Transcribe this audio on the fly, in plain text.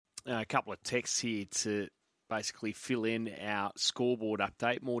a couple of texts here to basically fill in our scoreboard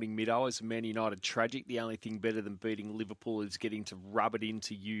update. Morning, Mid-Hours. Man United tragic. The only thing better than beating Liverpool is getting to rub it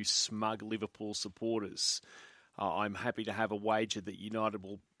into you smug Liverpool supporters. I'm happy to have a wager that United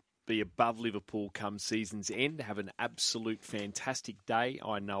will be above Liverpool come season's end. Have an absolute fantastic day.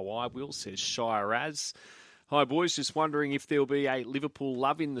 I know I will, says Shiraz. Hi, boys. Just wondering if there'll be a Liverpool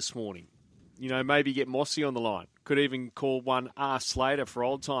love-in this morning. You know, maybe get Mossy on the line. Could even call one Slater for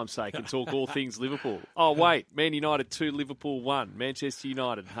old time's sake and talk all things Liverpool. Oh, wait. Man United 2, Liverpool 1. Manchester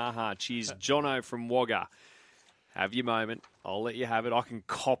United. Ha. Cheers. Jono from Wagga. Have your moment. I'll let you have it. I can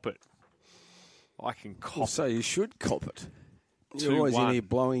cop it. So you should cop it. You're 2-1. always in here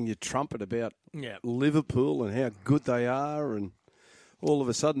blowing your trumpet about Liverpool and how good they are, and all of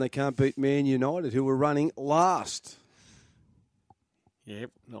a sudden they can't beat Man United, who were running last. Yeah,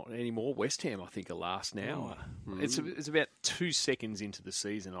 not anymore. West Ham, I think, are last now. It's about 2 seconds into the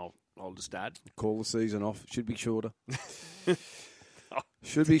season, I'll just add. Call the season off. Should be shorter.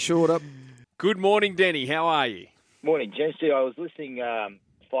 Should be shorter. Good morning, Denny. How are you? Morning, gents. I was listening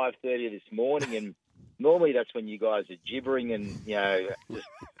 5:30 this morning, and normally that's when you guys are gibbering and, just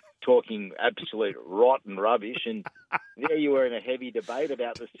talking absolute rot and rubbish. And there you were in a heavy debate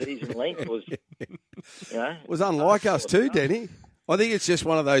about the season length. It was unlike us too, Denny. I think it's just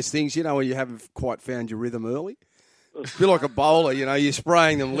one of those things, when you haven't quite found your rhythm early. It's a bit like a bowler, you're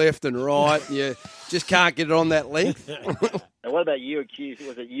spraying them left and right. And you just can't get it on that length. And what about you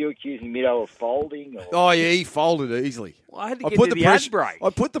accusing Mido of folding? Or? Oh, yeah, he folded easily. Well, I had to get to the ad break. I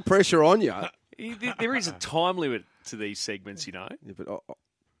put the pressure on you. There is a time limit to these segments, Yeah, but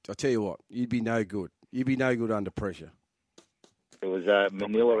I'll tell you what, you'd be no good. You'd be no good under pressure. It was a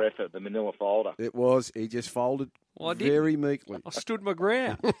Manila effort, the Manila folder. It was. He just folded very meekly. I stood my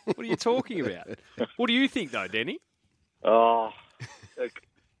ground. What are you talking about? What do you think, though, Denny? Oh,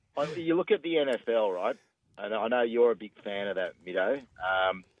 look, you look at the NFL, right? And I know you're a big fan of that, Mido.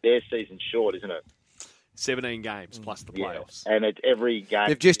 Their season's short, isn't it? 17 games plus the playoffs. And it's every game.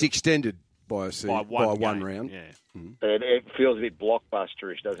 They've just extended by one round. Yeah. It feels a bit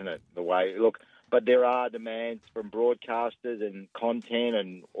blockbusterish, doesn't it? The way look. But there are demands from broadcasters and content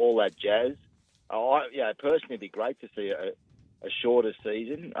and all that jazz. Personally, it'd be great to see a shorter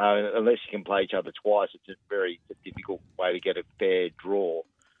season, unless you can play each other twice. It's a difficult way to get a fair draw,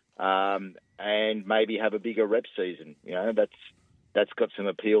 and maybe have a bigger rep season. That's got some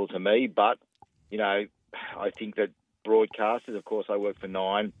appeal to me. But I think that broadcasters, of course, I work for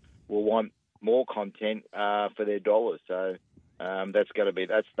Nine, will want more content for their dollars. So. That's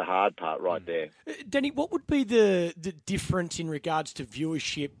the hard part right there. Danny, what would be the difference in regards to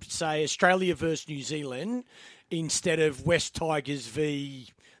viewership, say, Australia versus New Zealand instead of West Tigers v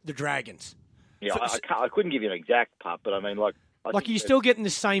the Dragons? Yeah, I couldn't give you an exact part, but I mean, are you still getting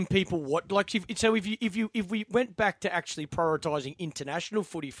the same people? If we went back to actually prioritising international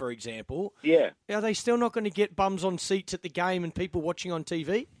footy, for example, are they still not going to get bums on seats at the game and people watching on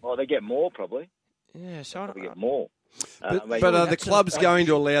TV? Well, they get more probably. Yeah, so I don't get more. But are the clubs going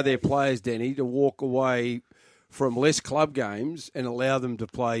to allow their players, Danny, to walk away from less club games and allow them to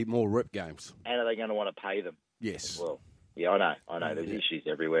play more rep games? And are they going to want to pay them? Yes. Well, yeah, I know. There's issues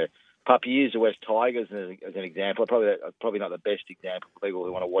everywhere. Pup, you use the West Tigers as an example. Probably not the best example for people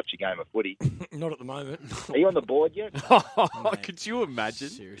who want to watch a game of footy. Not at the moment. Are you on the board yet? Could you imagine?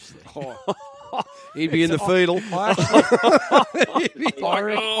 Seriously. He'd be in the fetal.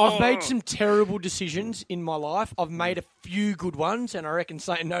 I've made some terrible decisions in my life. I've made a few good ones, and I reckon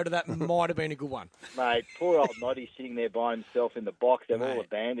saying no to that might have been a good one. Mate, poor old Noddy's sitting there by himself in the box. They've all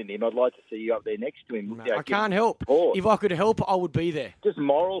abandoned him. I'd like to see you up there next to him. I can't help. Support. If I could help, I would be there. Just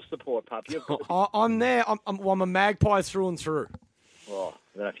moral support, pup. I'm there. I'm a magpie through and through. Oh,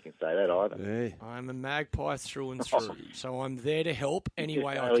 I don't know if you can say that either. Yeah. I'm a magpie through and through, so I'm there to help any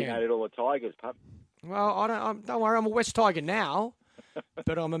way I can. Alienated all the Tigers, pup. Well, don't worry, I'm a West Tiger now,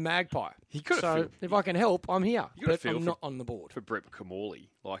 but I'm a magpie. If I can help, I'm here, but I'm not on the board. For Brett McCamorley,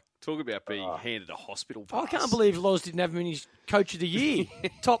 talk about being handed a hospital pass. I can't believe Loz didn't have him in his Coach of the Year,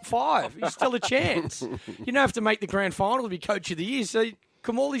 top 5. He's still a chance. You don't have to make the grand final to be Coach of the Year, so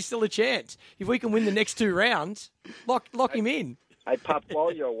Camorley's still a chance. If we can win the next 2 rounds, lock him in. Hey, pup,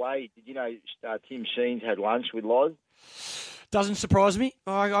 while you're away, did you know Tim Sheens had lunch with Loz? Doesn't surprise me.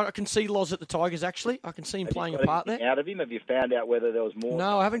 I can see Loz at the Tigers, actually. I can see him playing a part there. Out of him? Have you found out whether there was more?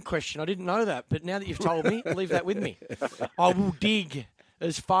 No, I haven't questioned. I didn't know that. But now that you've told me, leave that with me. I will dig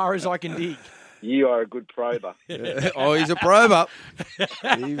as far as I can dig. You are a good prober. Oh, he's a prober.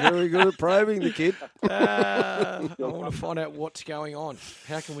 He's very good at probing, the kid. I want to find out what's going on.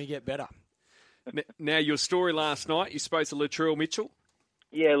 How can we get better? Now, your story last night, you spoke to Latrell Mitchell.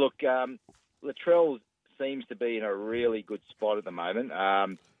 Yeah, look, Latrell seems to be in a really good spot at the moment.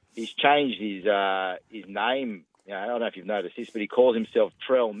 He's changed his name. You know, I don't know if you've noticed this, but he calls himself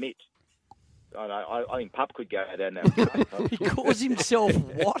Trell Mitt. I think Pup could go down that. He calls himself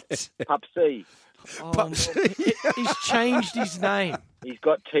what? Pup C. He's changed his name. He's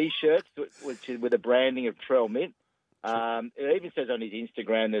got T-shirts with a branding of Trell Mitt. It even says on his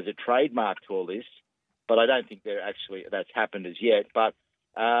Instagram there's a trademark to all this, but I don't think that's happened as yet. But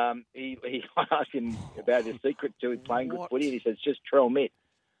he I asked him about his secret to his playing good footy, and he says just Trell Mitt.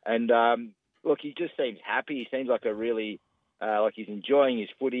 And look, he just seems happy. He seems like a really like he's enjoying his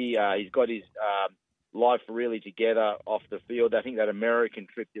footy. He's got his life really together off the field. I think that American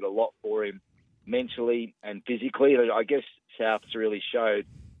trip did a lot for him mentally and physically. I guess Souths really showed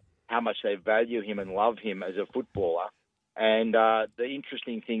how much they value him and love him as a footballer. And the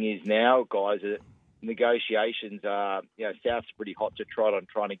interesting thing is now, guys, negotiations are, South's pretty hot to trot on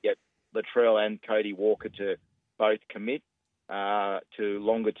trying to get Latrell and Cody Walker to both commit to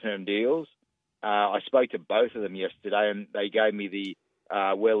longer-term deals. I spoke to both of them yesterday, and they gave me the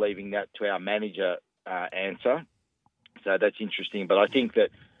we're leaving that to our manager answer. So that's interesting. But I think that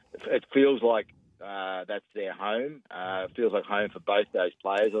it feels like that's their home. It feels like home for both those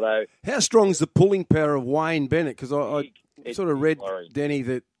players. Although, how strong is the pulling power of Wayne Bennett? Because I sort of read, worrying. Danny,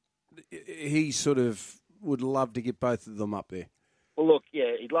 that he sort of would love to get both of them up there. Well, look,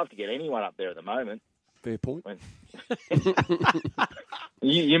 yeah, he'd love to get anyone up there at the moment. Fair point.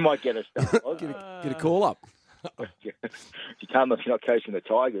 You might get a start. Get a call up. You can't if you're not coaching the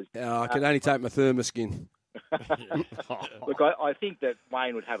Tigers. I can only take my thermoskin. Look, I think that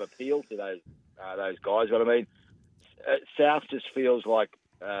Wayne would have appeal to those guys. But I mean, South just feels like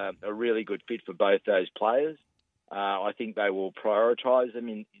a really good fit for both those players. I think they will prioritise them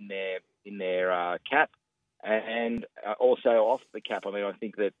in their cap and also off the cap. I mean, I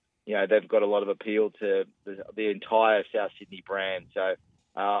think that they've got a lot of appeal to the entire South Sydney brand. So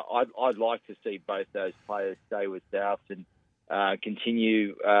I'd like to see both those players stay with South and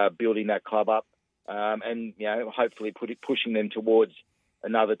continue building that club up. And hopefully pushing them towards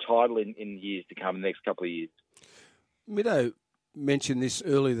another title in years to come, the next couple of years. Middo mentioned this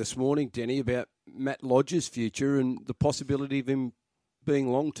earlier this morning, Denny, about Matt Lodge's future and the possibility of him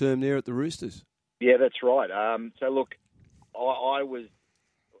being long-term there at the Roosters. Yeah, that's right. So, look, I was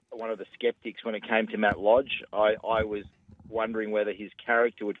one of the sceptics when it came to Matt Lodge. I was wondering whether his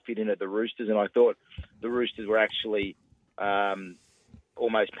character would fit in at the Roosters, and I thought the Roosters were actually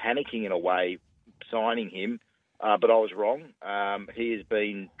almost panicking in a way signing him, but I was wrong. He has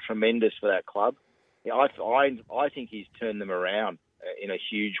been tremendous for that club. I think he's turned them around in a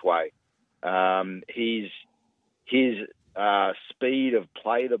huge way. His speed of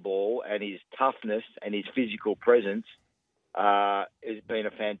play the ball and his toughness and his physical presence has been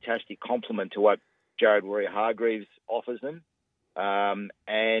a fantastic complement to what Jared Warrior-Hargreaves offers them.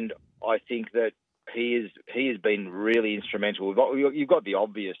 And I think that he has been really instrumental. You've got the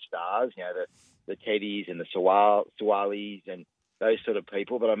obvious stars, the Teddies and the Suwalis and those sort of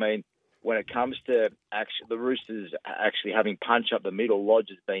people. But I mean, when it comes to the Roosters actually having punch up the middle, Lodge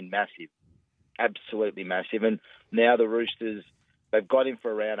has been massive, absolutely massive. And now the Roosters, they've got him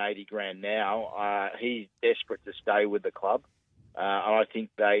for around $80,000 now. He's desperate to stay with the club. And I think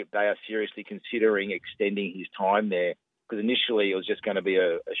they are seriously considering extending his time there, because initially it was just going to be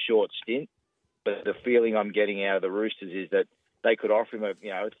a short stint. But the feeling I'm getting out of the Roosters is that they could offer him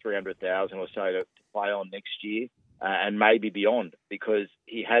 $300,000 or so to play on next year and maybe beyond, because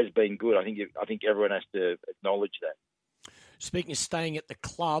he has been good. I think everyone has to acknowledge that. Speaking of staying at the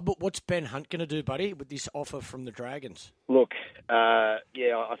club, what's Ben Hunt going to do, buddy, with this offer from the Dragons? Look, I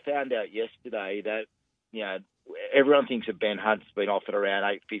found out yesterday that everyone thinks that Ben Hunt's been offered around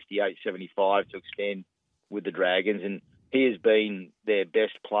 $850, $875 to extend with the Dragons, and he has been their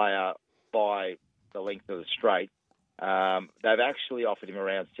best player by the length of the straight. They've actually offered him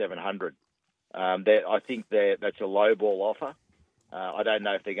around $700. I think that's a low ball offer. I don't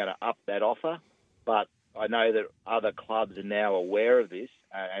know if they're going to up that offer, but I know that other clubs are now aware of this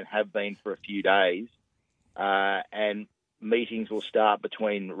and have been for a few days. And meetings will start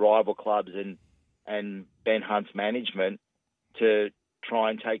between rival clubs and Ben Hunt's management to try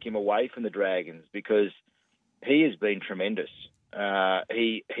and take him away from the Dragons, because he has been tremendous.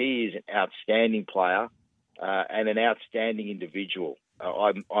 He is an outstanding player and an outstanding individual.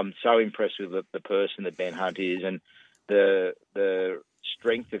 I'm so impressed with the person that Ben Hunt is, and the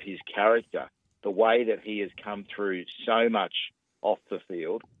strength of his character, the way that he has come through so much off the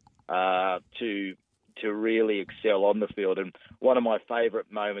field to to really excel on the field. And one of my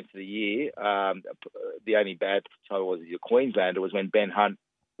favourite moments of the year, the only bad title was the Queenslander, was when Ben Hunt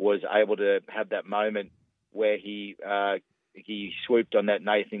was able to have that moment where he swooped on that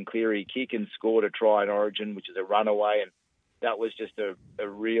Nathan Cleary kick and scored a try in Origin, which is a runaway, and that was just a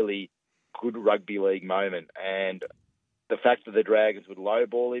really good rugby league moment. And the fact that the Dragons would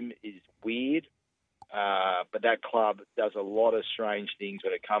lowball him is weird, but that club does a lot of strange things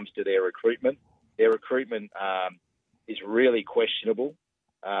when it comes to their recruitment. Their recruitment is really questionable.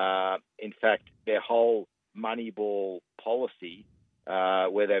 In fact, their whole Moneyball policy,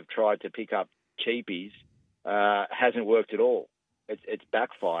 where they've tried to pick up cheapies, hasn't worked at all. It's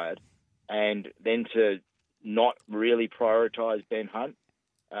backfired. And then to not really prioritise Ben Hunt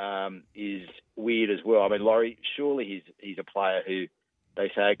is weird as well. I mean, Laurie, surely he's a player who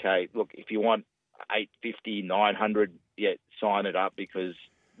they say, okay, look, if you want 850, 900, yeah, sign it up because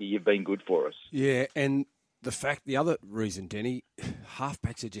you've been good for us. Yeah, and the other reason, Denny,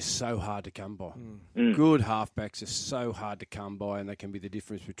 halfbacks are just so hard to come by. Good halfbacks are so hard to come by, and they can be the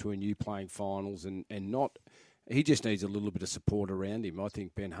difference between you playing finals and not. He just needs a little bit of support around him. I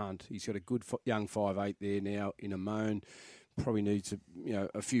think Ben Hunt, he's got a good young 5'8" there now in Amon. Probably needs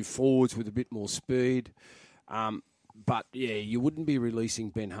a few forwards with a bit more speed. But, yeah, you wouldn't be releasing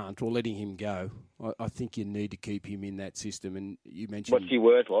Ben Hunt or letting him go. I think you need to keep him in that system. And you mentioned... What's he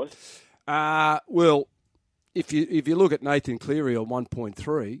worth, Loz? Well, if you look at Nathan Cleary on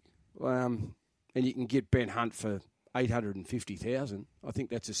 1.3, and you can get Ben Hunt for 850,000, I think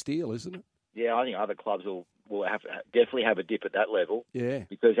that's a steal, isn't it? Yeah, I think other clubs will definitely have a dip at that level. Yeah.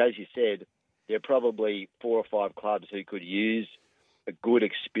 Because, as you said, there are probably 4 or 5 clubs who could use a good,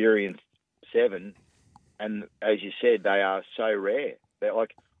 experienced 7. And as you said, they are so rare. They're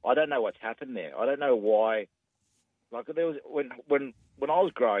like, I don't know what's happened there. I don't know why. Like there was when I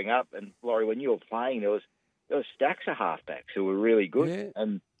was growing up, and Laurie, when you were playing, there was stacks of halfbacks who were really good. Yeah.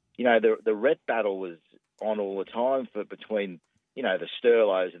 And the rep battle was on all the time between the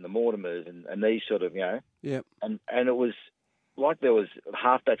Sterlos and the Mortimers and these sort of Yeah. And it was like there was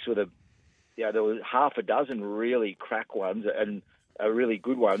halfbacks with there was half a dozen really crack ones and really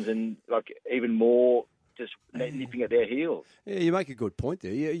good ones, and like even more just nipping at their heels. Yeah, you make a good point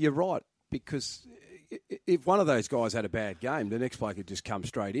there. You're right, because if one of those guys had a bad game, the next bloke could just come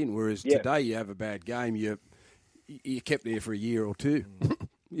straight in. Whereas today, you have a bad game, you're kept there for a year or two.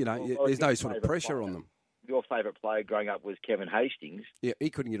 There's no sort of pressure on them. Your favourite player growing up was Kevin Hastings. Yeah, he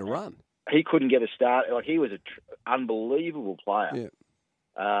couldn't get a run. He couldn't get a start. Like he was an unbelievable player.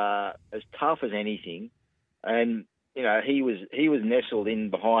 Yeah. As tough as anything, and he was nestled in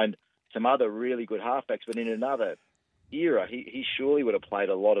behind some other really good halfbacks, but in another era, he surely would have played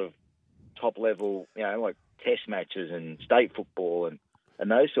a lot of top level, like test matches and state football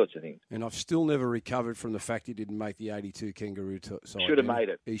and those sorts of things. And I've still never recovered from the fact he didn't make the 82 Kangaroo side. Should have made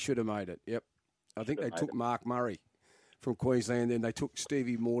it. He should have made it. Yep. I think they took Mark Murray from Queensland, then they took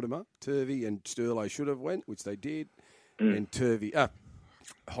Stevie Mortimer, Turvey, and Sterlo should have went, which they did, and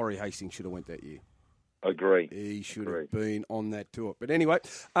Horry Hastings should have went that year. Agree. He should have been on that tour. But anyway,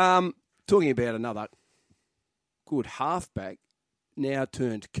 talking about another good halfback, now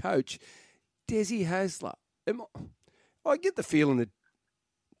turned coach, Desi Hasler. I get the feeling that,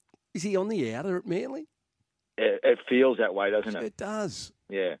 is he on the outer at Manly? It feels that way, doesn't it? It does.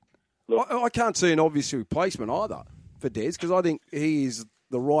 Yeah. Look, I can't see an obvious replacement either for Des, because I think he is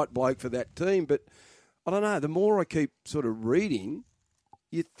the right bloke for that team. But I don't know, the more I keep sort of reading,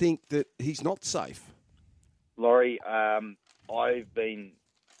 you think that he's not safe. Laurie, I've been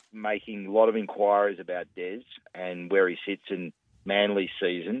making a lot of inquiries about Des and where he sits in Manly's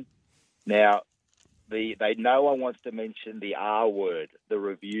season. Now, no one wants to mention the R word, the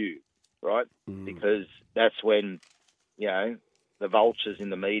review, right? Because that's when, the vultures in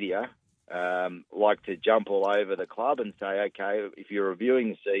the media like to jump all over the club and say, okay, if you're reviewing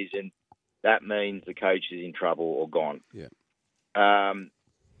the season, that means the coach is in trouble or gone. Yeah.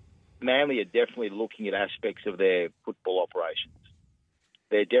 Manly are definitely looking at aspects of their football operations.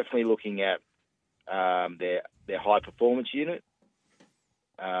 They're definitely looking at their high performance unit,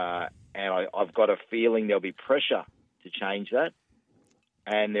 and I've got a feeling there'll be pressure to change that.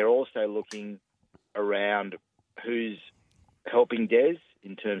 And they're also looking around who's helping Des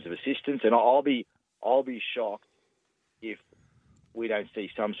in terms of assistance. And I'll be shocked if we don't see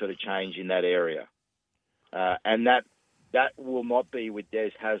some sort of change in that area. And that will not be with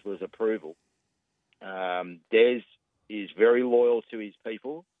Des Hasler's approval. Des is very loyal to his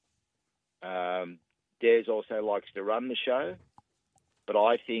people. Des also likes to run the show. But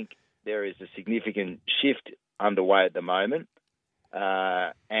I think there is a significant shift underway at the moment.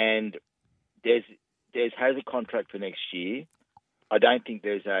 And Des Des has a contract for next year. I don't think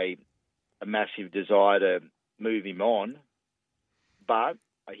there's a massive desire to move him on, but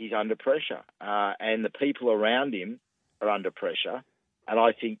he's under pressure, and the people around him are under pressure. And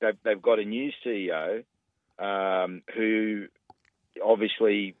I think they've got a new CEO who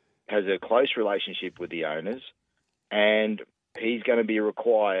obviously has a close relationship with the owners, and he's going to be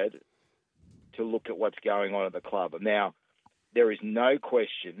required to look at what's going on at the club. Now, there is no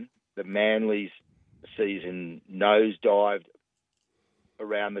question that Manly's season nosedived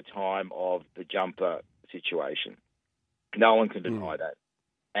around the time of the jumper situation. No one can deny that.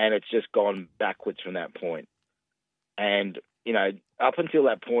 And it's just gone backwards from that point. And, you know, up until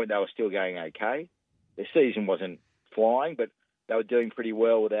that point, they were still going okay. Their season wasn't flying, but they were doing pretty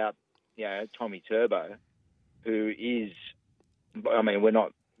well without, you know, Tommy Turbo, who is, I mean, we're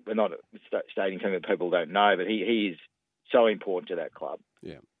not stating something that people don't know, but he is so important to that club.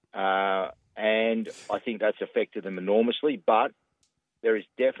 Yeah. And I think that's affected them enormously, but there is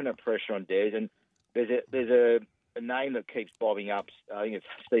definite pressure on Des, and there's a name that keeps bobbing up. I think it's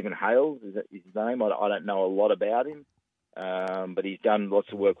Stephen Hales is his name. I don't know a lot about him, but he's done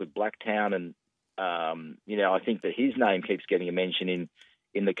lots of work with Blacktown, and you know, I think that his name keeps getting a mention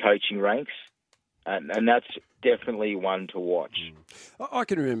in the coaching ranks, and that's definitely one to watch. I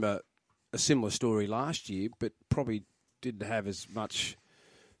can remember a similar story last year, but probably didn't have as much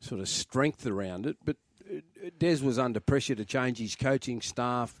sort of strength around it. But Des was under pressure to change his coaching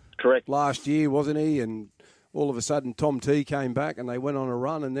staff. Correct. Last year, wasn't he? And all of a sudden, Tom T came back and they went on a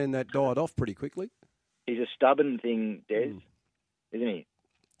run, and then that died off pretty quickly. He's a stubborn thing, Des, isn't he?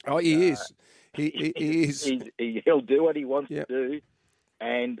 Oh, he is. He is. He'll do what he wants to do,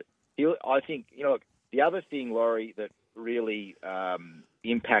 and I think, you know, look, the other thing, Laurie, that really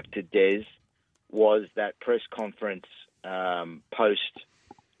impacted Des was that press conference post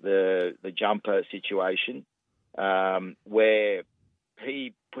the jumper situation, where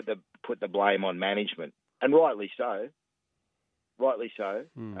he put the blame on management, and rightly so.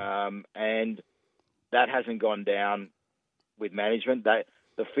 And that hasn't gone down with management.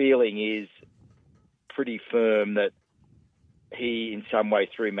 The feeling is pretty firm that he in some way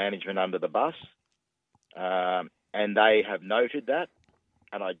threw management under the bus, and they have noted that,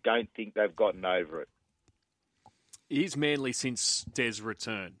 and I don't think they've gotten over it. Is Manly since Des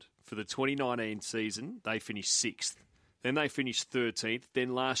returned? For the 2019 season, they finished 6th. Then they finished 13th.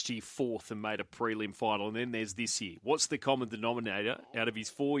 Then last year, 4th and made a prelim final. And then there's this year. What's the common denominator out of his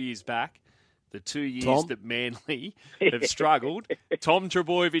 4 years back? The 2 years that Manly have struggled. Tom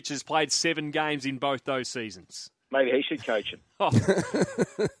Trbojevic has played 7 games in both those seasons. Maybe he should coach him. Oh.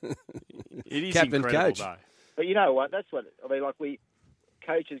 It is Captain incredible, coach. though. But you know what? That's what I mean. Like,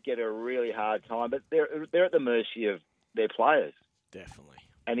 coaches get a really hard time, but they're at the mercy of their players. Definitely.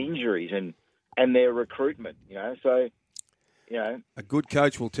 And injuries and their recruitment. You know, so you know, A good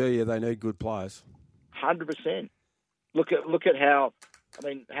coach will tell you they need good players. 100%. Look at how. I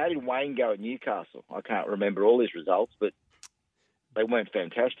mean, how did Wayne go at Newcastle? I can't remember all his results, but they weren't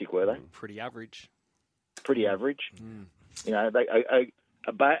fantastic, were they? Pretty average. Pretty average. You know,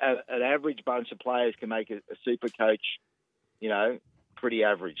 an average bunch of players can make a super coach, you know, pretty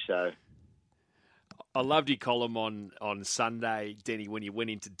average. So I loved your column on Sunday, Denny, when you went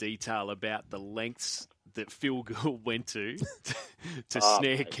into detail about the lengths that Phil Gould went to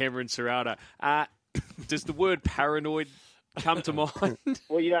snare Cameron Serrano. Does the word paranoid come to mind?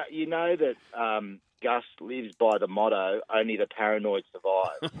 Well, you know that Gus lives by the motto, only the paranoid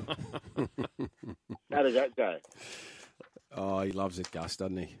survive. How does that go? Oh, he loves it, Gus,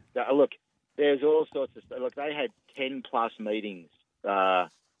 doesn't he? Now, look, there's all sorts of stuff. Look, they had 10-plus meetings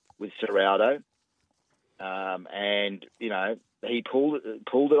with Serrano, and, you know, he pulled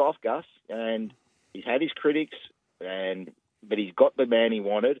it off, Gus, and he's had his critics, but he's got the man he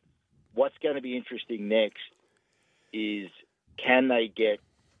wanted. What's going to be interesting next is, can they get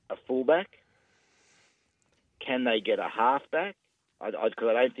a fullback? Can they get a halfback? Because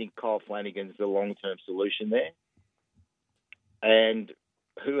I don't think Kyle Flanagan's the long-term solution there. And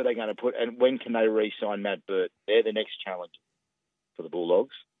who are they going to put? And when can they re-sign Matt Burt? They're the next challenge for the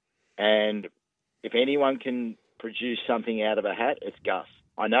Bulldogs. And if anyone can produce something out of a hat, it's Gus.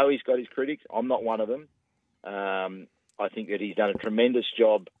 I know he's got his critics. I'm not one of them. I think that he's done a tremendous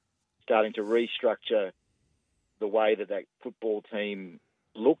job starting to restructure the way that football team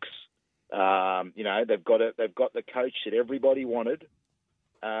looks. You know, they've got the coach that everybody wanted.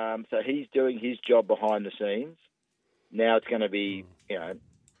 So he's doing his job behind the scenes. Now it's going to be, you know,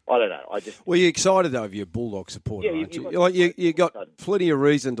 I don't know. Well, you're excited though, if you're a Bulldog supporter, aren't you? You got plenty of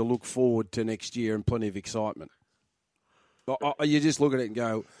reason to look forward to next year and plenty of excitement. You just look at it and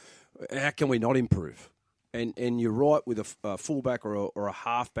go, How can we not improve? And you're right with a fullback or a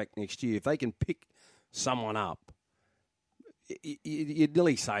halfback next year. If they can pick someone up, you'd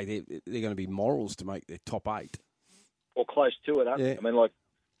nearly say they're going to be morals to make their top 8 or close to it. Yeah. I mean, look,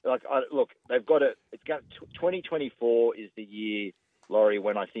 they've got it. It's got 2024 is the year, Laurie,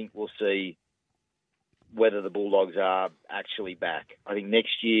 when I think we'll see whether the Bulldogs are actually back. I think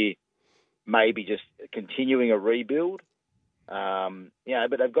next year maybe just continuing a rebuild.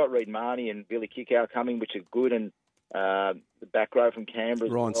 But they've got Reid Marnie and Billy Kickow coming, which are good, and the back row from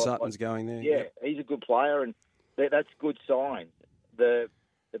Canberra. Ryan Sutton's going there. Yeah, he's a good player, and that's good sign. The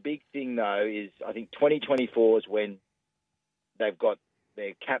big thing, though, is I think 2024 is when they've got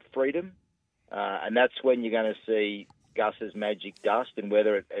their cap freedom, and that's when you're going to see Gus's magic dust and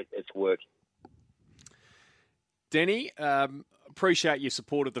whether it's working. Denny, appreciate your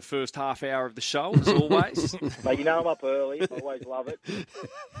support of the first half hour of the show, as always. Mate, you know I'm up early. I always love it.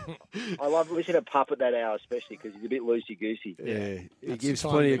 I love listening to Pup at that hour, especially because he's a bit loosey-goosey. Yeah, he gives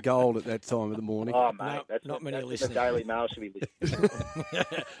plenty of gold at that time of the morning. Oh, mate, not many that's listening. the Daily Mail should be listening.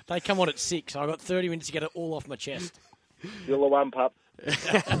 They come on at 6. I've got 30 minutes to get it all off my chest. You're the one, Pup.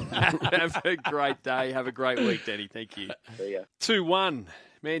 Have a great day. Have a great week, Denny. Thank you. See ya. 2-1.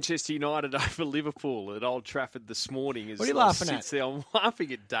 Manchester United over Liverpool at Old Trafford this morning. What are you laughing at? There, I'm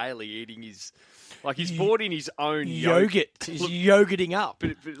laughing at Daly eating his... he's bought in his own yogurt. He's yogurting up.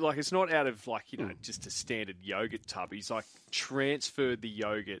 But it's not out of, just a standard yogurt tub. He's, transferred the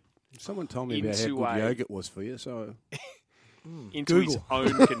yogurt... Someone told me about how good yogurt was for you, so... into his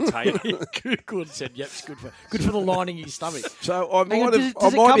own container. Google said, "Yep, it's good for the lining of your stomach." So I might does have. it I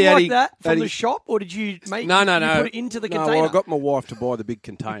come might be like that from the shop, or did you make? No. You put it into the container. Well, I got my wife to buy the big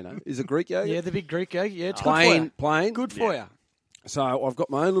container. Is it Greek yogurt? Yeah, the big Greek yogurt. Yeah, it's plain. Good for you. So I've got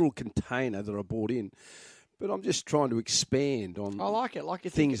my own little container that I bought in, but I'm just trying to expand on. I like it. Like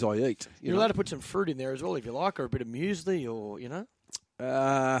things I eat. You're allowed to put some fruit in there as well if you like, or a bit of muesli, or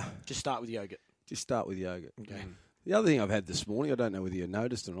Just start with yogurt. Just start with yogurt. Okay. The other thing I've had this morning, I don't know whether you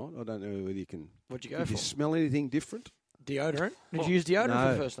noticed or not. I don't know whether you can. What'd you go for? Did you smell anything different? Deodorant? Did you use deodorant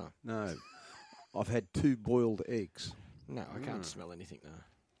for the first time? No. I've had 2 boiled eggs. No, I can't smell anything,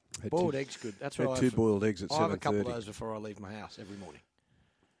 no. Boiled eggs, good. That's what I had 2 boiled eggs at 7:30. I have a couple of those before I leave my house every morning.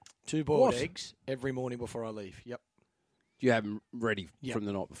 2 boiled eggs every morning before I leave. Yep. You have them ready from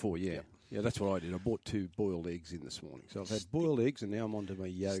the night before, yeah. Yep. Yeah, that's what I did. I bought 2 boiled eggs in this morning. So I've had boiled eggs and now I'm on to my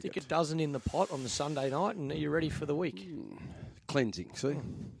yogurt. Stick a dozen in the pot on the Sunday night and you're ready for the week. Cleansing, see?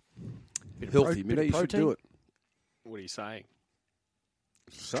 Bit healthy, mate. You should do it. What are you saying?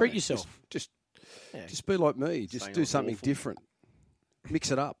 Treat yourself. Just be like me. Just do something different.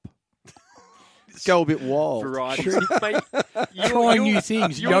 Mix it up. Go a bit wild. Variety. Mate, try new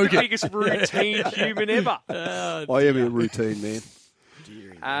things. You're Yogurt. the biggest routine human ever. I am a routine man.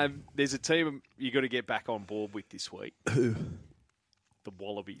 There's a team you got to get back on board with this week. Who? The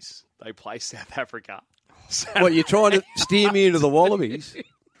Wallabies. They play South Africa. What, you're trying to steer me into the Wallabies?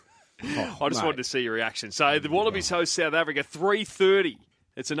 I just wanted to see your reaction. So the Wallabies host South Africa 3:30.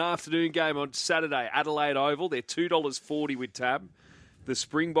 It's an afternoon game on Saturday, Adelaide Oval. They're $2.40 with tab. The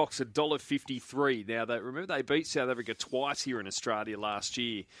Springboks are $1.53. Now, remember they beat South Africa twice here in Australia last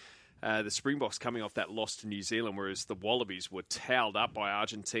year. The Springboks coming off that loss to New Zealand, whereas the Wallabies were towed up by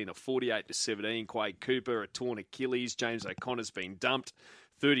Argentina 48-17. Quade Cooper, a torn Achilles. James O'Connor's been dumped.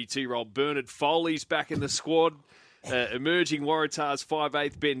 32-year-old Bernard Foley's back in the squad. Emerging Waratahs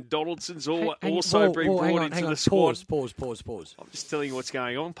 5'8" Ben Donaldson's also been brought into the squad. Pause. I'm just telling you what's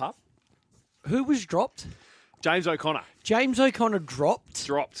going on, pup. Who was dropped? James O'Connor. James O'Connor dropped.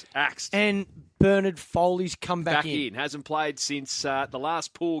 Axed. And Bernard Foley's come back in. Hasn't played since the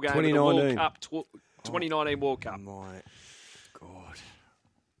last pool game of the 2019. World Cup, 2019 World Cup. My God.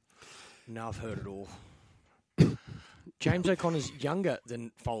 Now I've heard it all. James O'Connor's younger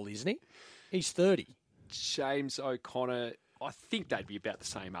than Foley, isn't he? He's 30. James O'Connor, I think they'd be about the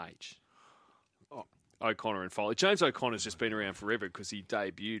same age. O'Connor and Foley. James O'Connor's just been around forever because he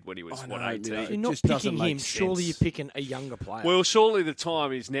debuted when he was, 18? You're not picking him. Surely you're picking a younger player. Well, surely the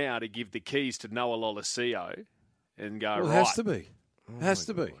time is now to give the keys to Noah Lolosio and go, It right. has to be. It has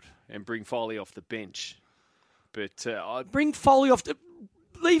to be. And bring Foley off the bench. But bring Foley off the...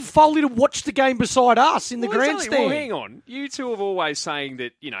 Leave Foley to watch the game beside us in the grandstand. Well, hang on. You two have always saying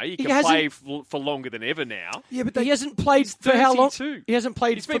that, you can play for longer than ever now. Yeah, but he hasn't played for how long? He hasn't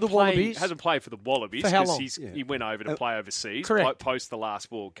played for the Wallabies. Hasn't played for the Wallabies because he went over to play overseas. Correct. Post the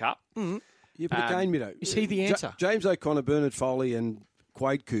last World Cup. Mm-hmm. Yeah, but again, Mido, is he the answer? James O'Connor, Bernard Foley and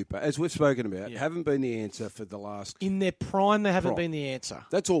Quade Cooper, as we've spoken about, haven't been the answer for the last... In their prime, they haven't been the answer.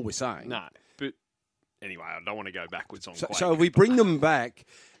 That's all we're saying. No, but anyway, I don't want to go backwards on Quade So if we bring them back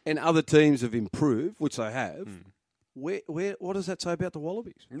and other teams have improved, which they have, what does that say about the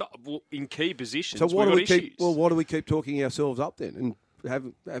Wallabies? In key positions, so why do we issues. why do we keep talking ourselves up then and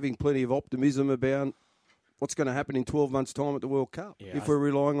having plenty of optimism about what's going to happen in 12 months' time at the World Cup if we're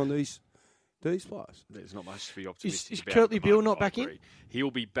relying on these players? There's not much to be optimistic Is about. Curtly Beale not back in?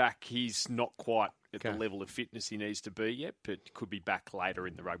 He'll be back. He's not quite at the level of fitness he needs to be yet, but could be back later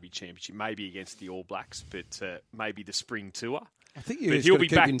in the Rugby Championship, maybe against the All Blacks, but maybe the spring tour. I think he'll be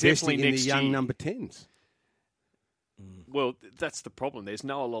back investing in the young number 10s. Well, that's the problem. There's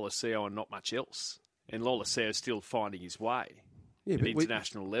no Loloseo and not much else. And Loloseo's still finding his way at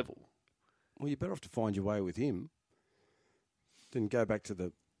international level. Well, you're better off to find your way with him than go back to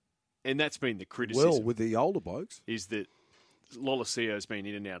the... And that's been the criticism. with the older blokes. Is that Loloseo's been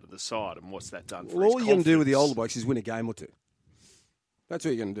in and out of the side, and what's that done for all his you're going to do with the older blokes is win a game or two. That's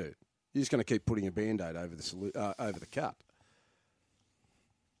what you're going to do. You're just going to keep putting a Band-Aid over the cut.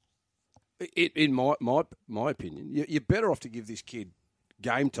 In my opinion, you're better off to give this kid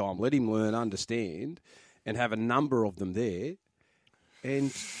game time, let him learn, understand, and have a number of them there,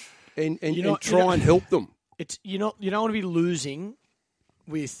 and try and help them. You don't want to be losing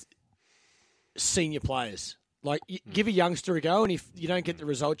with senior players. Like, give a youngster a go, and if you don't get the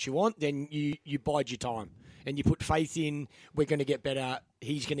results you want, then you bide your time. And you put faith in, we're going to get better,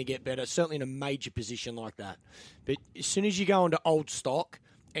 he's going to get better, certainly in a major position like that. But as soon as you go into old stock,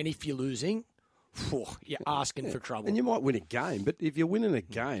 and if you're losing, you're asking for trouble. And you might win a game, but if you're winning a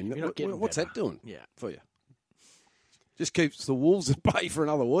game, what's that doing for you? Just keeps the Wolves at bay for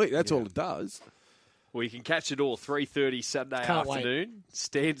another week. That's all it does. Well, you can catch it all 3:30 Saturday afternoon. Wait.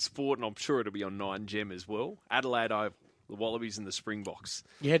 Stan Sport, and I'm sure it'll be on 9 as well. Adelaide Oval, the Wallabies and the Springboks.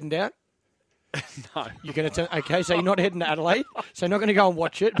 You heading down? No. You're going to turn. Okay, so you're not heading to Adelaide. So you're not going to go and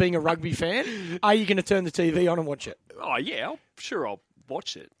watch it. Being a rugby fan, are you going to turn the TV on and watch it? Oh yeah, I'll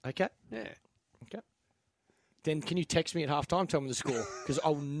watch it. Okay. Yeah. Okay. Then can you text me at halftime? Tell me the score because I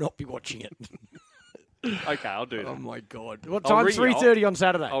will not be watching it. Okay, I'll do that. Oh my God! What time? 3:30 on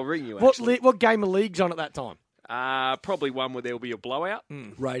Saturday. I'll ring you. What game of league's on at that time? Probably one where there'll be a blowout.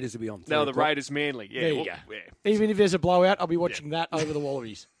 Raiders will be on. No, the Raiders Manly. Yeah, there you go. Yeah. Even if there's a blowout, I'll be watching that over the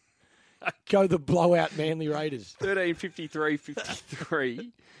Wallabies. Go the blowout Manly Raiders.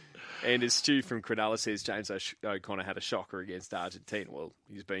 13:53. And as Stu from Cronulla says, James O'Connor had a shocker against Argentina. Well,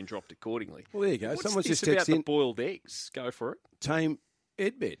 he's been dropped accordingly. Well, there you go. Someone's just about the boiled eggs. Go for it. Tame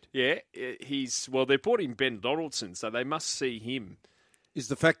Edbed. Yeah, they brought in Ben Donaldson, so they must see him. Is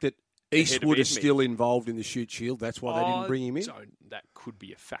the fact that Eastwood is still involved in the Shoot Shield, that's why they didn't bring him in? So that could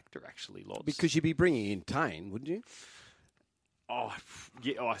be a factor, actually, Lots. Because you'd be bringing in Tane, wouldn't you? Oh,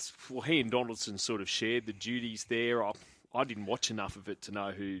 yeah. Well, he and Donaldson sort of shared the duties there. I didn't watch enough of it to know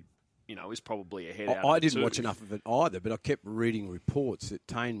who, is probably ahead out of I didn't watch enough of it either, but I kept reading reports that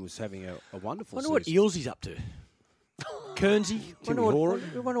Tane was having a wonderful season. I wonder what Eales's up to. Kearnsey?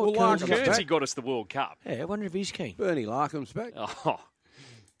 Kearnsey got us the World Cup. Yeah, I wonder if he's keen. Bernie Larkham's back. Oh.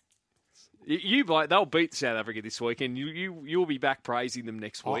 They'll beat South Africa this week, and you'll be back praising them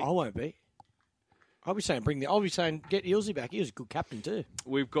next week. I won't be. I'll be saying get Ealesy back. He was a good captain too.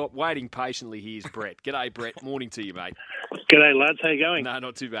 We've got waiting patiently. Here's Brett. G'day, Brett. Morning to you, mate. G'day, lads. How you going? No,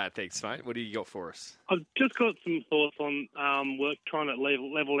 not too bad, thanks, mate. What do you got for us? I've just got some thoughts on work trying to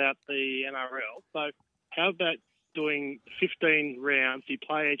level out the NRL. So, how about doing 15 rounds? You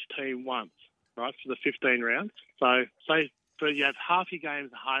play each team once, right? For the 15 rounds. So, you have half your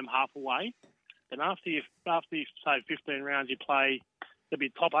games at home, half away. Then after you say 15 rounds, you play. There'll be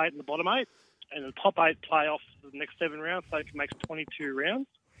top 8 and the bottom 8. And the top 8 play off the next 7 rounds, so it makes 22 rounds.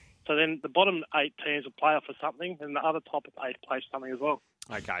 So then the bottom 8 teams will play off for something, and the other top 8 play something as well.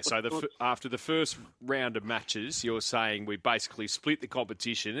 Okay, so after the first round of matches, you're saying we basically split the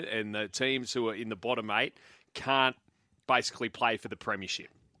competition, and the teams who are in the bottom 8 can't basically play for the premiership.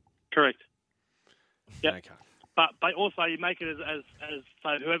 Correct. Yep. Okay. But also you make it as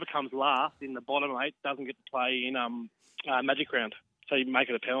so whoever comes last in the bottom 8 doesn't get to play in Magic Round. So you make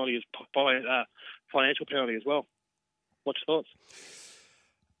it a penalty, as financial penalty as well. What's your thoughts?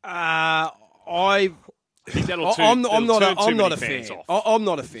 I'm not a fan. I'm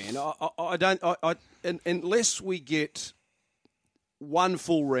not a fan. I don't. Unless we get one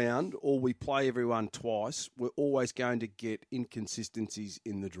full round or we play everyone twice, we're always going to get inconsistencies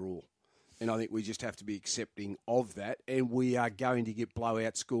in the draw. And I think we just have to be accepting of that. And we are going to get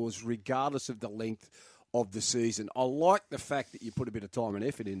blowout scores regardless of the length of the season. I like the fact that you put a bit of time and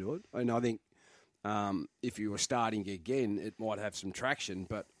effort into it. And I think if you were starting again, it might have some traction.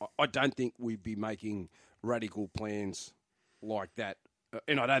 But I don't think we'd be making radical plans like that.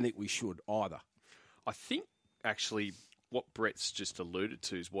 And I don't think we should either. I think, actually, what Brett's just alluded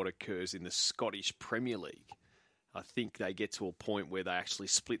to is what occurs in the Scottish Premier League. I think they get to a point where they actually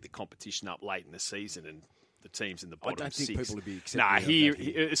split the competition up late in the season and the teams in the bottom I don't six. think people would be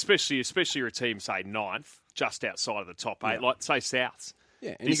accepting especially a team, say, 9th, just outside of the top 8, like, say, Souths.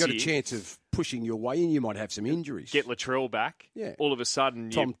 Yeah, and you've got a chance of pushing your way in. You might have some injuries. Get Latrell back. Yeah. All of a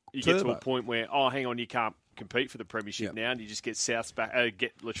sudden, you get to a point where, hang on, you can't compete for the premiership now, and you just get Souths back,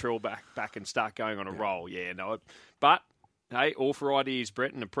 get Latrell back and start going on a roll. Yeah, no. But, hey, all for ideas,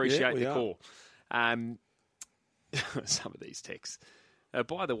 Brett, and appreciate the call. Some of these texts.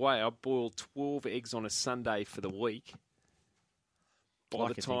 By the way, I boiled 12 eggs on a Sunday for the week. By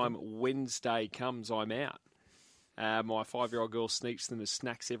the time Wednesday comes, I'm out. My 5-year-old girl sneaks them as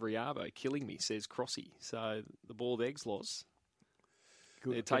snacks every arvo, killing me, says Crossy. So the boiled eggs, Loz,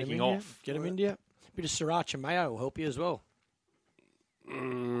 they're taking off. Get them into you. A bit of sriracha mayo will help you as well.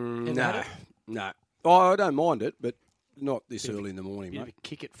 No. Oh, I don't mind it, but not this early in the morning, mate.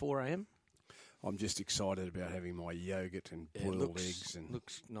 Kick at 4 a.m. I'm just excited about having my yogurt and boiled eggs. And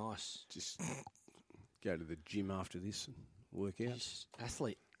looks nice. Just go to the gym after this and work out. Just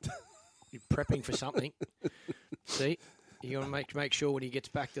athlete. You're prepping for something. See, you got to make sure when he gets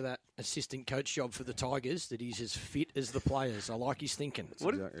back to that assistant coach job for the Tigers that he's as fit as the players. I like his thinking.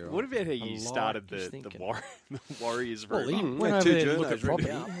 What about how you started the Warriors route? Well, he went over there to look at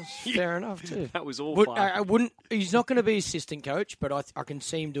property. Fair enough too. That was all fun. I wouldn't. He's not going to be assistant coach, but I can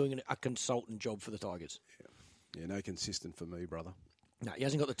see him doing a consultant job for the Tigers. Yeah, no consistent for me, brother. No, he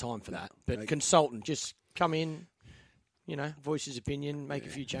hasn't got the time for that. But consultant, just come in. Voice his opinion, make a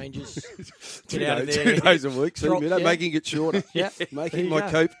few changes. Get out of there. 2 days a week, making it shorter. Making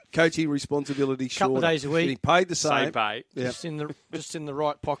my coaching responsibility shorter. Couple of days a week. Getting paid the same. Pay. Yeah. Just in the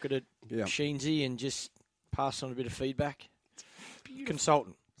right pocket at Sheensy and just pass on a bit of feedback.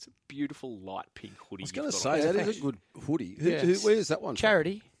 Consultant. It's a beautiful light pink hoodie. I was going to say, that is a good hoodie. Where's that one?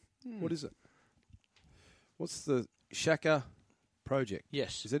 Charity. What is it? What's the Shaka Project?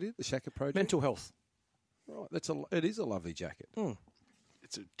 Yes. Is that it? The Shaka Project? Mental health. Right, it is a lovely jacket.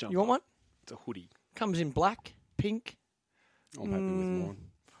 It's a jumper. You want one? It's a hoodie. Comes in black, pink. I'm happy with mine.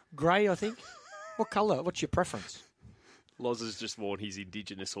 Grey, I think. What colour? What's your preference? Loz has just worn his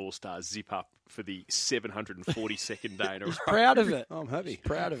Indigenous All-Stars zip-up for the 742nd day in a row. He's proud of it. I'm happy. He's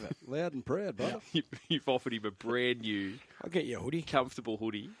proud of it. Loud and proud, brother. You've offered him a brand new... I'll get you a hoodie. ...comfortable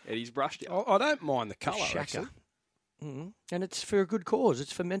hoodie, and he's brushed it. I don't mind the colour, actually. And it's for a good cause.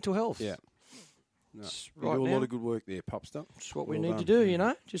 It's for mental health. Yeah. No, right do a now, lot of good work there, Popstar. That's what we need to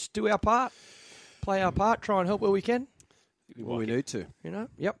do, Just do our part. Play our part. Try and help where we can. We need to.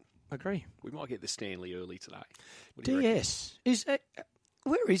 Yep, agree. We might get the Stanley early today. DS.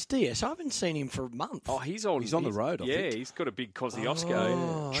 Where is DS? I haven't seen him for a month. Oh, he's on the road, I think. He's got a big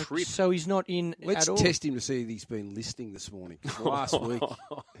Kosciuszko trip. So he's not in Let's at all? test him to see if he's been listening this morning. Last week,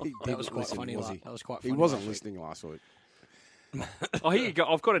 that was quite funny. That was quite funny. He wasn't listening last week. Here you go.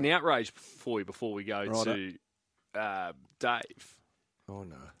 I've got an outrage for you before we go to Dave. Oh,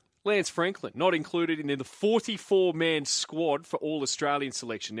 no. Lance Franklin, not included in the 44-man squad for All-Australian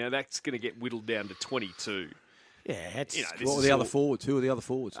selection. Now, that's going to get whittled down to 22. Yeah, it's... What were the other forwards? Who are the other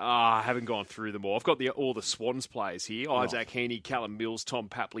forwards? I haven't gone through them all. I've got all the Swans players here. Isaac Heaney, Callum Mills, Tom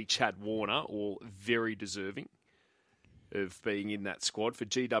Papley, Chad Warner, all very deserving of being in that squad. For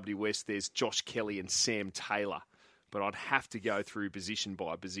GWS, there's Josh Kelly and Sam Taylor. But I'd have to go through position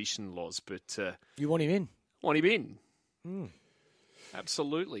by position, Loz. But you want him in? Want him in.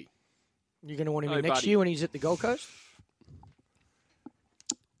 Absolutely. You're going to want him in next year when he's at the Gold Coast?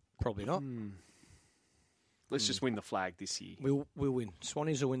 Probably not. Let's just win the flag this year. We'll win.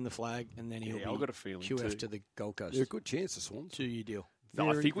 Swannies will win the flag, and then he'll be I've got a feeling QF too. to the Gold Coast. Yeah, good chance, the Swans. 2-year deal. No,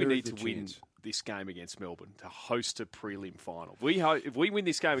 I think we need to win this game against Melbourne to host a prelim final. If we win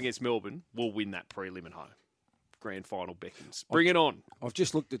this game against Melbourne, we'll win that prelim at home. Grand final beckons. Bring it on. I've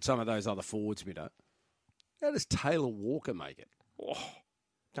just looked at some of those other forwards, Middo. How does Taylor Walker make it? Oh.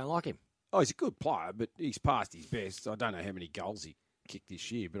 Don't like him. Oh, he's a good player, but he's past his best. I don't know how many goals he kicked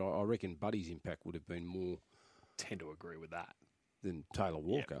this year, but I reckon Buddy's impact would have been more. Tend to agree with that. Than Taylor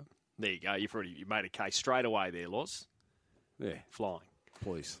Walker. Yep. There you go. You made a case straight away there, Loz. Yeah. Flying.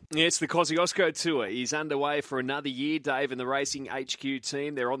 Please. Yes, the Kosciuszko Tour is underway for another year. Dave and the Racing HQ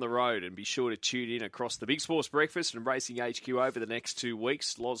team, they're on the road, and be sure to tune in across the Big Sports Breakfast and Racing HQ over the next 2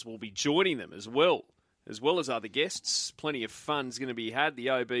 weeks. Loz will be joining them as well as other guests. Plenty of fun's going to be had.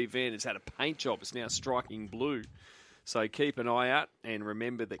 The OB van has had a paint job. It's now striking blue. So keep an eye out, and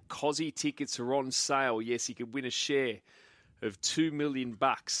remember that Cosy tickets are on sale. Yes, you could win a share of $2 million,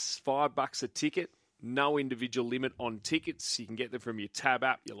 $5 a ticket. No individual limit on tickets. You can get them from your Tab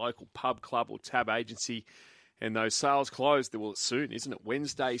app, your local pub, club, or Tab agency. And those sales close, well, it's soon, isn't it?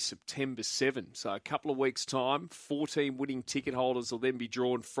 Wednesday, September 7. So a couple of weeks' time, 14 winning ticket holders will then be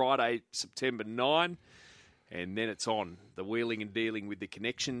drawn Friday, September 9. And then it's on, the wheeling and dealing with the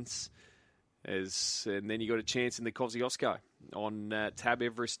connections. And then you got a chance in the Kosciuszko on Tab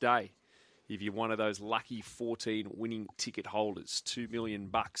Everest Day. If you're one of those lucky 14 winning ticket holders, $2 million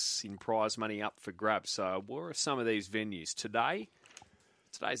in prize money up for grabs. So where are some of these venues?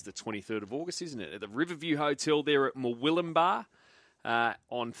 Today's the 23rd of August, isn't it? At the Riverview Hotel there at Murwillumbah.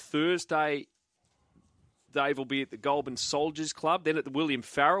 On Thursday, Dave will be at the Goulburn Soldiers Club. Then at the William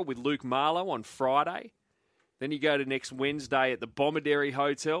Farrell with Luke Marlowe on Friday. Then you go to next Wednesday at the Bomaderry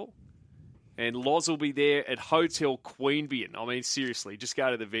Hotel. And Loz will be there at Hotel Queanbeyan. I mean, seriously, just go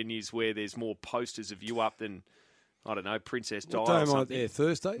to the venues where there's more posters of you up than, I don't know, Princess Di or something. Yeah,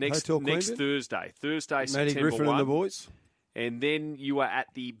 Thursday? Hotel Next Thursday. Thursday, Matty September Griffin 1. and the boys. And then you are at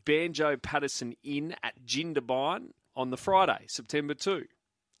the Banjo Patterson Inn at Jindabyne on the Friday, September 2.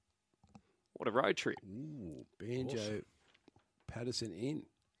 What a road trip. Ooh, Banjo Patterson Inn.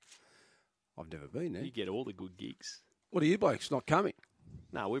 I've never been there. You get all the good gigs. What are you blokes not coming?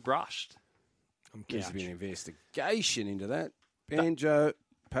 No, we're brushed. There's been an investigation into that. Banjo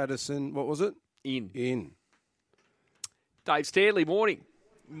Patterson, what was it? In. Dave Stanley, morning.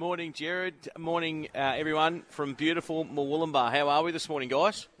 Morning, Jared. Morning, everyone from beautiful Murwillumbah. How are we this morning,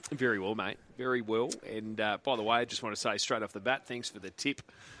 guys? Very well, mate. Very well. And by the way, I just want to say straight off the bat, thanks for the tip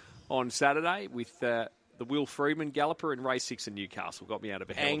on Saturday with the Will Freeman Galloper in race 6 in Newcastle. Got me out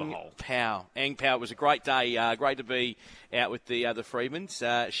of a hell of a hole. Ang Pow. It was a great day. Great to be out with the Freemans,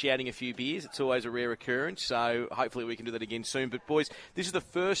 shouting a few beers. It's always a rare occurrence, so hopefully we can do that again soon. But, boys, this is the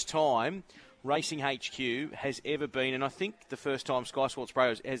first time Racing HQ has ever been, and I think the first time Sky Sports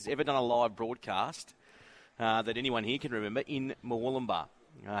Pro has ever done a live broadcast that anyone here can remember in Murwillumbah.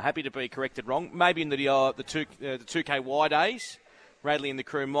 Happy to be corrected wrong. Maybe in the 2KY days. Radley and the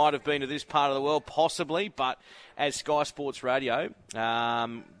crew might have been to this part of the world, possibly, but as Sky Sports Radio,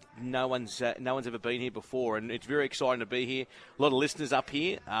 no one's ever been here before, and it's very exciting to be here. A lot of listeners up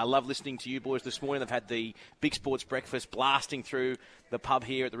here. I love listening to you boys this morning. They've had the Big Sports Breakfast blasting through the pub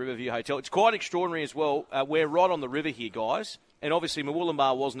here at the Riverview Hotel. It's quite extraordinary as well. We're right on the river here, guys, and obviously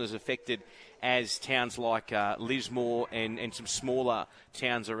Murwillumbah wasn't as affected as towns like Lismore and some smaller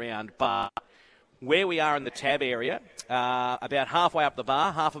towns around, but where we are in the Tab area, about halfway up the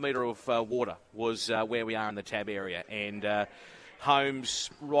bar, half a metre of water was where we are in the Tab area. And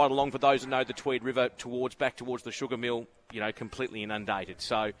homes right along, for those that know the Tweed River, back towards the sugar mill, completely inundated.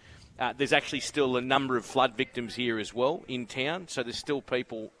 So there's actually still a number of flood victims here as well in town. So there's still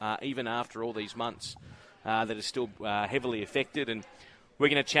people, even after all these months, that are still heavily affected. And we're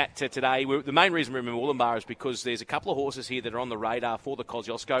going to chat today. The main reason we're in Murwillumbah is because there's a couple of horses here that are on the radar for the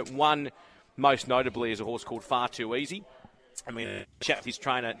Kosciuszko. One, most notably, is a horse called Far Too Easy. I mean, chat with his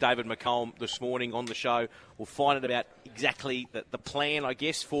trainer, David McCollum, this morning on the show. We'll find out about exactly the plan, I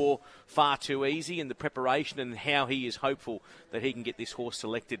guess, for Far Too Easy and the preparation and how he is hopeful that he can get this horse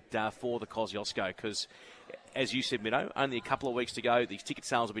selected for the Kosciuszko. Because, as you said, Middo, only a couple of weeks to go. These ticket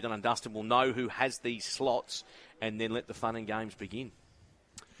sales will be done and dusted. We'll know who has these slots and then let the fun and games begin.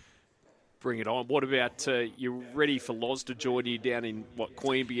 Bring it on. What about you ready for Loz to join you down in,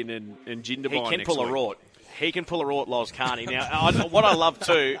 Queanbeyan and Jindabyne? He can pull a rort. He can pull a rort, Loz, can't he? Now, what I love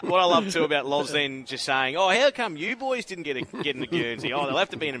too about Loz then just saying, "Oh, how come you boys didn't get in the Guernsey? Oh, there'll have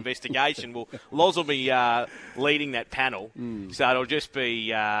to be an investigation." Well, Loz will be leading that panel, so it'll just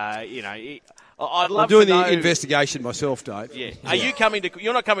be, I'd love I'm doing to know, the investigation myself, Dave. Yeah. Are you coming to?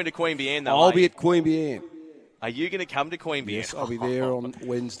 You're not coming to Queanbeyan, though. I'll be at Queanbeyan. Are you going to come to Queanbeyan? Yes, I'll be there on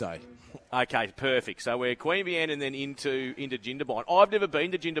Wednesday. Okay, perfect. So we're Queanbeyan and then into Jindabyne. I've never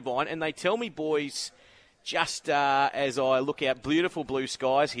been to Jindabyne, and they tell me, boys, just as I look out, beautiful blue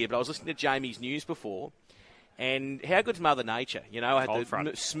skies here, but I was listening to Jamie's news before, and how good's Mother Nature? I had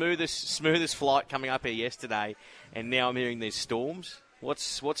the smoothest flight coming up here yesterday, and now I'm hearing there's storms.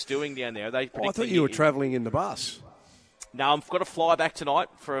 What's doing down there? Are they I thought you were travelling in the bus. No, I've got to fly back tonight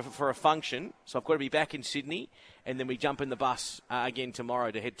for a function, so I've got to be back in Sydney, and then we jump in the bus again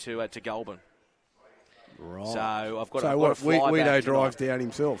tomorrow to head to Goulburn. Right. So I've got to fly back. Weedo drives down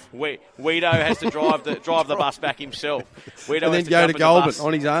himself. Weedo has to drive the bus back himself. Weedo and then has to go to Goulburn the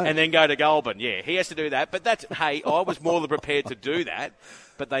on his own. And then go to Goulburn. Yeah, he has to do that. But I was more than prepared to do that.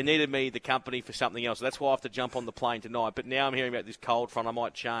 But they needed me, the company, for something else. So that's why I have to jump on the plane tonight. But now I'm hearing about this cold front. I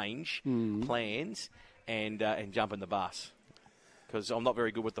might change plans and jump in the bus. Because I'm not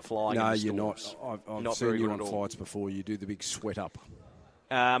very good with the flying. No, and the you're not. storms. I've seen you on flights before. You do the big sweat up.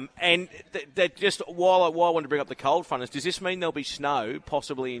 And just while I wanted to bring up the cold front, does this mean there'll be snow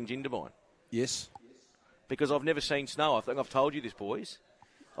possibly in Jindabyne? Yes. because I've never seen snow. I think I've told you this, boys.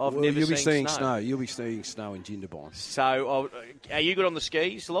 I've Well, never you'll be seen seeing snow. You'll be seeing snow in Jindabyne. So, are you good on the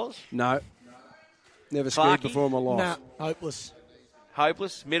skis, Loz? No. Never Farky? skied before in my life. Nah, hopeless.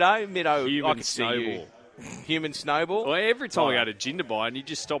 Hopeless? Middo, I Human can see you. snowball. Human snowball? Well, every time I go to Jindabyne, you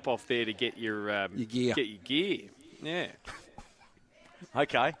just stop off there to get your gear. Get your gear. Yeah.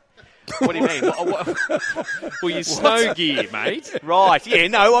 Okay. What do you mean? Well, your snow gear, mate. Right, yeah,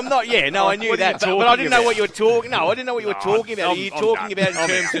 no, I'm not, yeah, no, I knew What are you that, but I didn't know talking what you were talking, no, I didn't know what you were talking about. Are you talking about in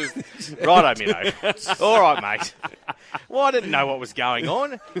terms of, righto, Minnow. All right, mate. Well, I didn't know what was going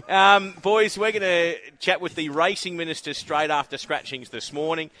on. Boys, we're going to chat with the racing minister straight after scratchings this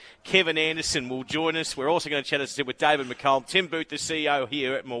morning. Kevin Anderson will join us. We're also going to chat, as I said, with David McColl, Tim Booth, the CEO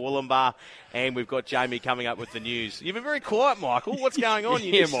here at Murwillumbah, and we've got Jamie coming up with the news. You've been very quiet, Michael. What's going on?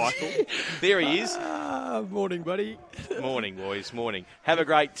 Michael. There he is. Morning, buddy. Morning, boys. Morning. Have a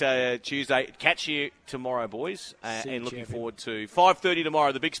great Tuesday. Catch you tomorrow, boys. And looking forward to 5:30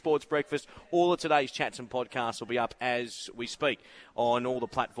 tomorrow, the Big Sports Breakfast. All of today's chats and podcasts will be up as we speak on all the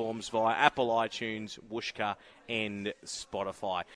platforms via Apple, iTunes, Whooshkaa and Spotify.